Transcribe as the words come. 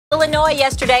Illinois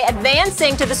yesterday,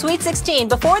 advancing to the Sweet 16.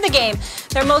 Before the game,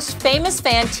 their most famous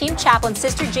fan, team chaplain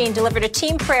Sister Jean, delivered a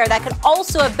team prayer that could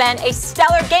also have been a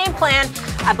stellar game plan.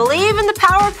 I believe in the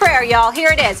power of prayer, y'all. Here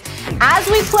it is. As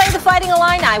we play the Fighting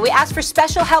Illini, we ask for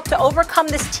special help to overcome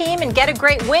this team and get a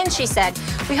great win, she said.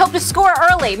 We hope to score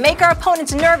early, make our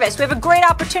opponents nervous. We have a great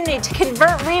opportunity to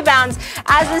convert rebounds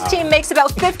as this team makes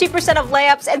about 50% of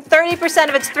layups and 30%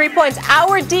 of its 3 points.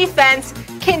 Our defense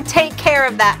can take care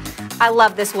of that. I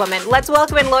love this woman. Let's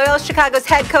welcome in Loyola Chicago's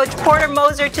head coach, Porter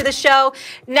Moser, to the show.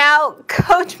 Now,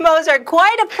 Coach Moser,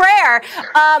 quite a prayer,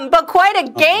 but quite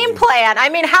a game plan. I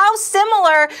mean, how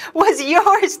similar was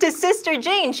yours to Sister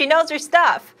Jean? She knows her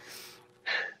stuff.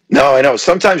 No, I know.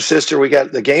 Sometimes, Sister, we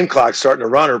got the game clock starting to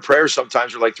run. Her prayers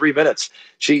sometimes are like 3 minutes.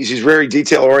 She's very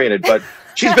detail oriented, but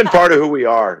she's been part of who we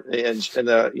are. And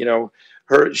you know,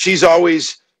 she's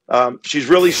always she's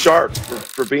really sharp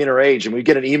for being her age. And we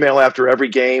get an email after every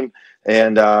game.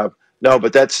 And no,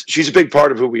 but she's a big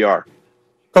part of who we are.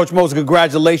 Coach Moser,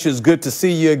 congratulations. Good to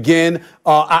see you again.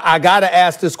 I got to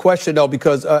ask this question, though,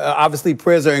 because obviously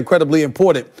prayers are incredibly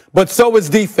important, but so is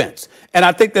defense. And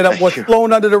I think that what's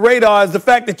flown under the radar is the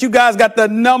fact that you guys got the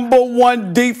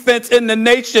 #1 defense in the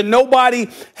nation. Nobody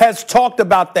has talked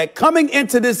about that. Coming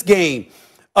into this game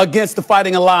against the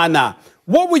Fighting Illini,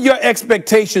 what were your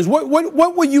expectations? What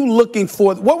were you looking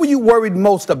for? What were you worried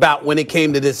most about when it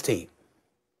came to this team?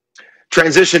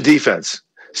 Transition defense.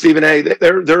 Stephen A.,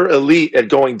 they're elite at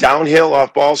going downhill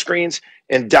off ball screens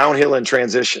and downhill in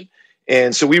transition.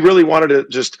 And so we really wanted to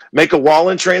just make a wall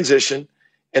in transition,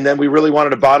 and then we really wanted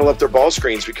to bottle up their ball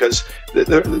screens because,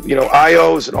 you know,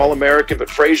 Io is an All-American, but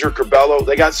Frazier, Curbelo,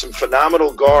 they got some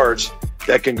phenomenal guards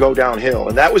that can go downhill.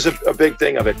 And that was a big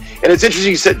thing of it. And it's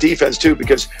interesting you said defense, too,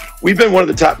 because we've been one of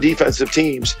the top defensive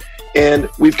teams, and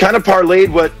we've kind of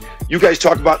parlayed what you guys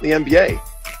talk about in the NBA.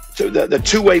 So the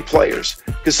two-way players,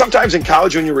 because sometimes in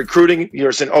college when you're recruiting,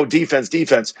 you're saying, oh, defense,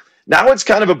 defense. Now it's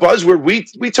kind of a buzzword.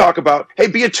 We talk about, hey,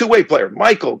 be a two-way player.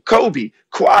 Michael, Kobe,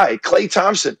 Kawhi, Klay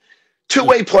Thompson,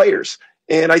 two-way players.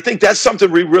 And I think that's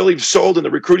something we really sold in the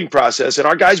recruiting process. And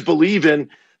our guys believe in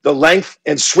the length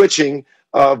and switching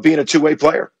of being a two-way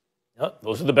player.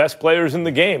 Those are the best players in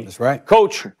the game. That's right.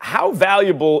 Coach, how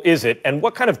valuable is it, and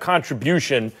what kind of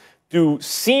contribution do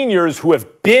seniors who have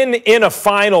been in a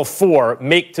Final Four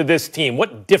make to this team?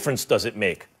 What difference does it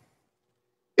make?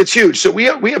 It's huge. So we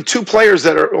have two players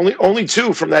that are only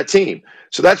two from that team.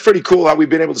 So that's pretty cool how we've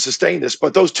been able to sustain this.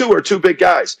 But those two are two big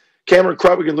guys, Cameron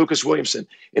Krutwig and Lucas Williamson.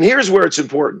 And here's where it's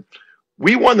important.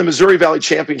 We won the Missouri Valley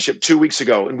Championship 2 weeks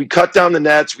ago, and we cut down the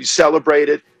nets. We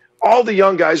celebrated. All the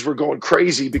young guys were going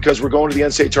crazy because we're going to the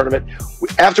NCAA tournament.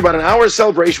 After about an hour of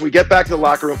celebration, we get back to the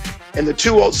locker room, and the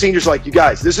two old seniors are like, you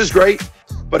guys, this is great,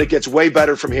 but it gets way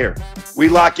better from here. We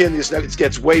lock in this, it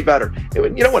gets way better.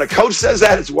 And, you know, when a coach says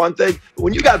that, it's one thing. But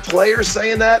when you got players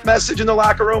saying that message in the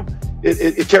locker room,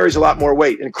 it carries a lot more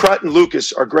weight. And Krut and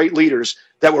Lucas are great leaders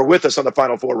that were with us on the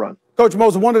Final Four run. Coach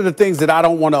Moser, one of the things that I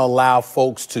don't want to allow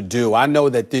folks to do, I know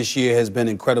that this year has been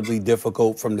incredibly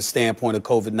difficult from the standpoint of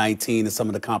COVID-19 and some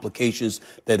of the complications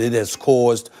that it has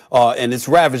caused, and it's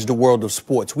ravaged the world of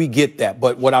sports. We get that.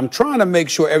 But what I'm trying to make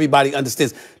sure everybody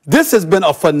understands, this has been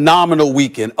a phenomenal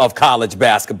weekend of college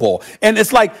basketball. And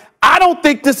it's like, I don't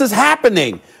think this is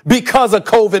happening because of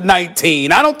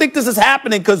COVID-19. I don't think this is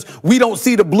happening because we don't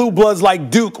see the blue bloods like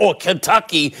Duke or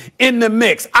Kentucky in the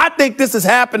mix. I think this is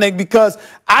happening because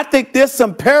I think there's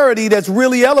some parity that's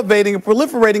really elevating and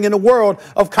proliferating in the world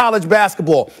of college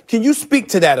basketball. Can you speak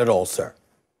to that at all, sir?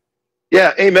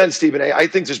 Yeah, amen, Stephen A. I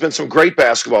think there's been some great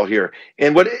basketball here.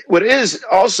 And what is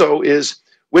also is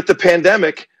with the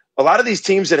pandemic, a lot of these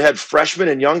teams that had freshmen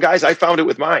and young guys, I found it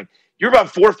with mine. You're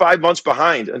about 4 or 5 months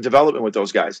behind in development with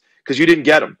those guys because you didn't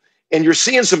get them. And you're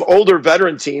seeing some older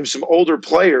veteran teams, some older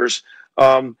players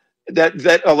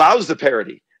that allows the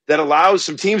parity, that allows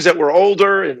some teams that were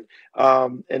older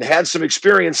and had some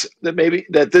experience that maybe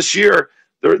that this year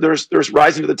there's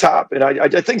rising to the top. And I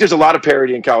think there's a lot of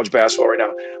parity in college basketball right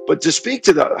now. But to speak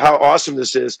to how awesome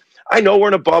this is, I know we're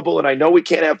in a bubble and I know we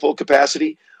can't have full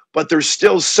capacity, but there's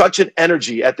still such an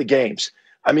energy at the games.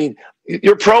 I mean,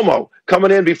 your promo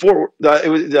coming in before it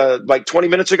was like 20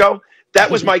 minutes ago, that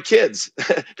was my kids.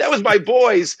 That was my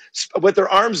boys with their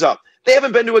arms up. They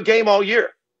haven't been to a game all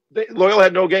year. Loyola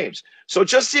had no games. So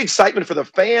just the excitement for the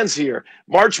fans here,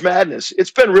 March Madness,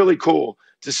 it's been really cool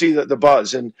to see the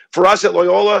buzz. And for us at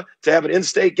Loyola to have an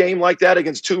in-state game like that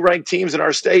against two ranked teams in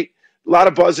our state, a lot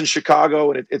of buzz in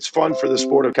Chicago, and it's fun for the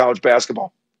sport of college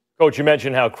basketball. Coach, you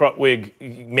mentioned how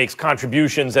Krutwig makes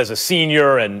contributions as a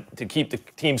senior and to keep the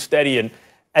team steady. And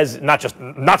as not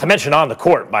to mention on the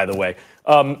court, by the way,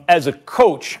 as a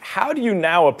coach, how do you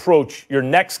now approach your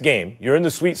next game? You're in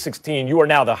the Sweet 16. You are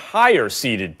now the higher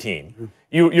seeded team.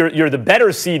 You're the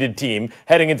better seeded team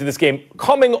heading into this game,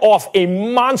 coming off a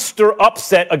monster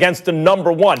upset against the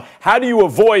number one. How do you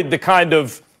avoid the kind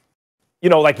of,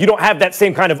 like you don't have that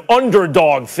same kind of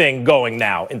underdog thing going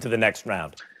now into the next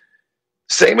round?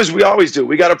 Same as we always do.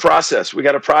 We got a process. We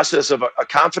got a process of a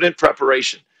confident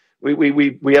preparation.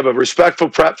 We have a respectful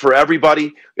prep for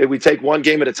everybody. We take one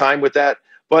game at a time with that.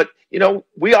 But,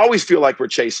 we always feel like we're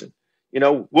chasing.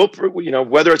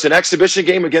 Whether it's an exhibition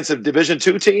game against a Division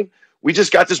II team, we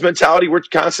just got this mentality we're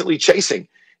constantly chasing.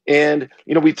 And,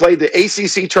 we played the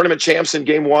ACC tournament champs in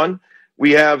game one.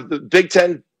 We have the Big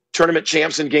Ten tournament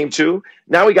champs in game two.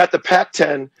 Now we got the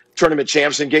Pac-10 tournament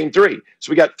champs in game three.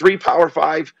 So we got 3 Power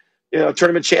 5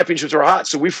 tournament championships are hot.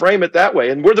 So we frame it that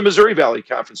way. And we're the Missouri Valley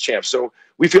Conference champs. So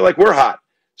we feel like we're hot.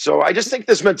 So I just think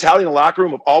this mentality in the locker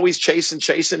room of always chasing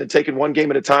and taking one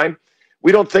game at a time.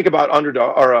 We don't think about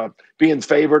underdog or being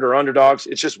favored or underdogs.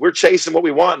 It's just we're chasing what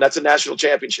we want. And that's a national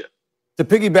championship. To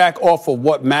piggyback off of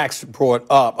what Max brought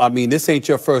up, I mean, this ain't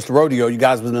your first rodeo. You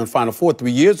guys was in the Final Four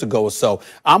 3 years ago or so.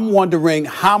 I'm wondering,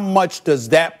 how much does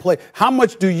that play? How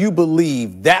much do you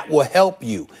believe that will help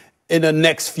you in the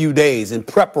next few days in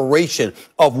preparation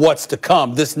of what's to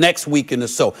come this next weekend or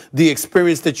so? The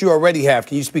experience that you already have.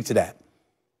 Can you speak to that?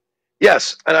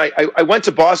 Yes. And I went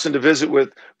to Boston to visit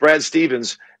with Brad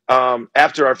Stevens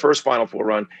after our first Final Four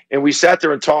run. And we sat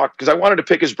there and talked because I wanted to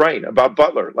pick his brain about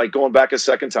Butler, like going back a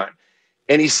second time.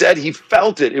 And he said he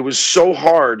felt it. It was so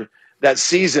hard that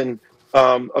season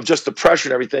of just the pressure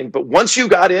and everything. But once you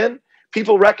got in,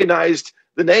 people recognized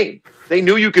the name. They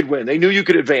knew you could win. They knew you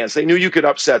could advance. They knew you could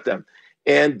upset them.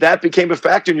 And that became a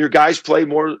factor, and your guys play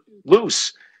more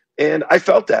loose. And I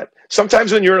felt that.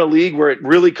 Sometimes when you're in a league where it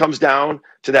really comes down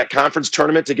to that conference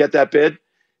tournament to get that bid,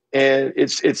 and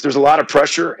there's a lot of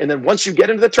pressure. And then once you get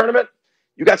into the tournament,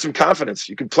 you got some confidence.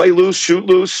 You can play loose, shoot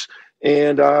loose.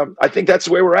 And I think that's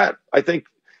the way we're at. I think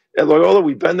at Loyola,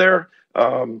 we've been there.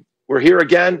 We're here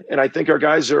again, and I think our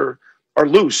guys are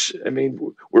loose. I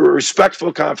mean, we're a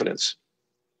respectful confidence.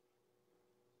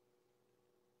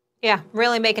 Yeah,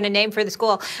 really making a name for the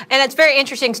school. And it's a very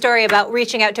interesting story about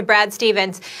reaching out to Brad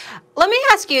Stevens. Let me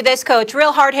ask you this, Coach,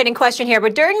 real hard-hitting question here,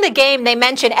 but during the game they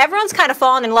mentioned everyone's kind of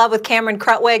fallen in love with Cameron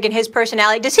Krutwig and his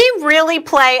personality. Does he really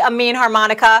play a mean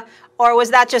harmonica, or was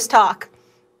that just talk?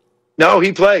 No,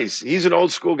 he plays. He's an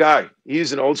old school guy.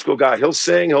 He's an old school guy. He'll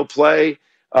sing, he'll play.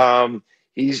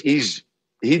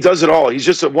 He does it all. He's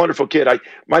just a wonderful kid.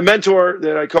 My mentor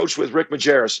that I coached with, Rick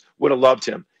Majerus, would have loved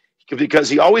him because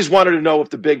he always wanted to know if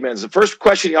the big man. The first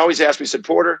question he always asked me, he said,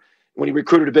 Porter, when he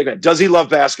recruited a big man, does he love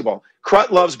basketball?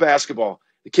 Krut loves basketball.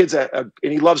 The kid's and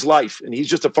he loves life, and he's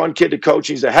just a fun kid to coach.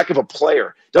 He's a heck of a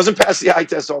player. Doesn't pass the eye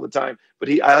test all the time, but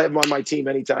I have him on my team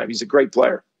anytime. He's a great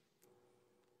player.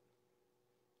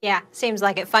 Yeah, seems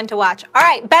like it. Fun to watch. All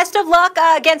right, best of luck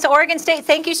against Oregon State.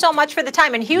 Thank you so much for the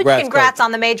time, and huge congrats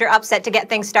on the major upset to get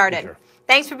things started. Sure.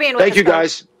 Thanks for being with us. Thank you,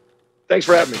 guys. Thanks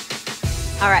for having me.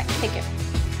 All right, take care.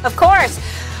 Of course.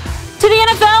 To the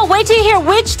NFL, wait till you hear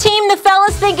which team the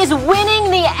fellas think is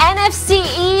winning the NFC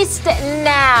East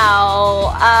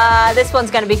now. This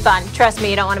one's going to be fun. Trust me,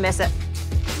 you don't want to miss it.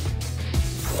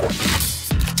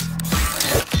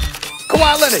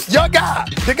 Kawhi Leonard, your guy,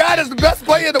 the guy that's the best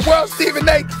player in the world, Stephen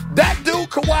A. That dude,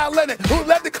 Kawhi Leonard, who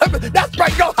led the Clippers. That's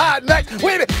right, go hide, Max.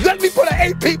 Wait a minute, let me put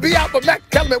an APB out for Max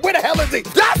Kellerman. Where the hell is he?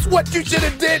 That's what you should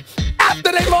have did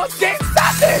after they lost Game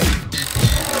 7.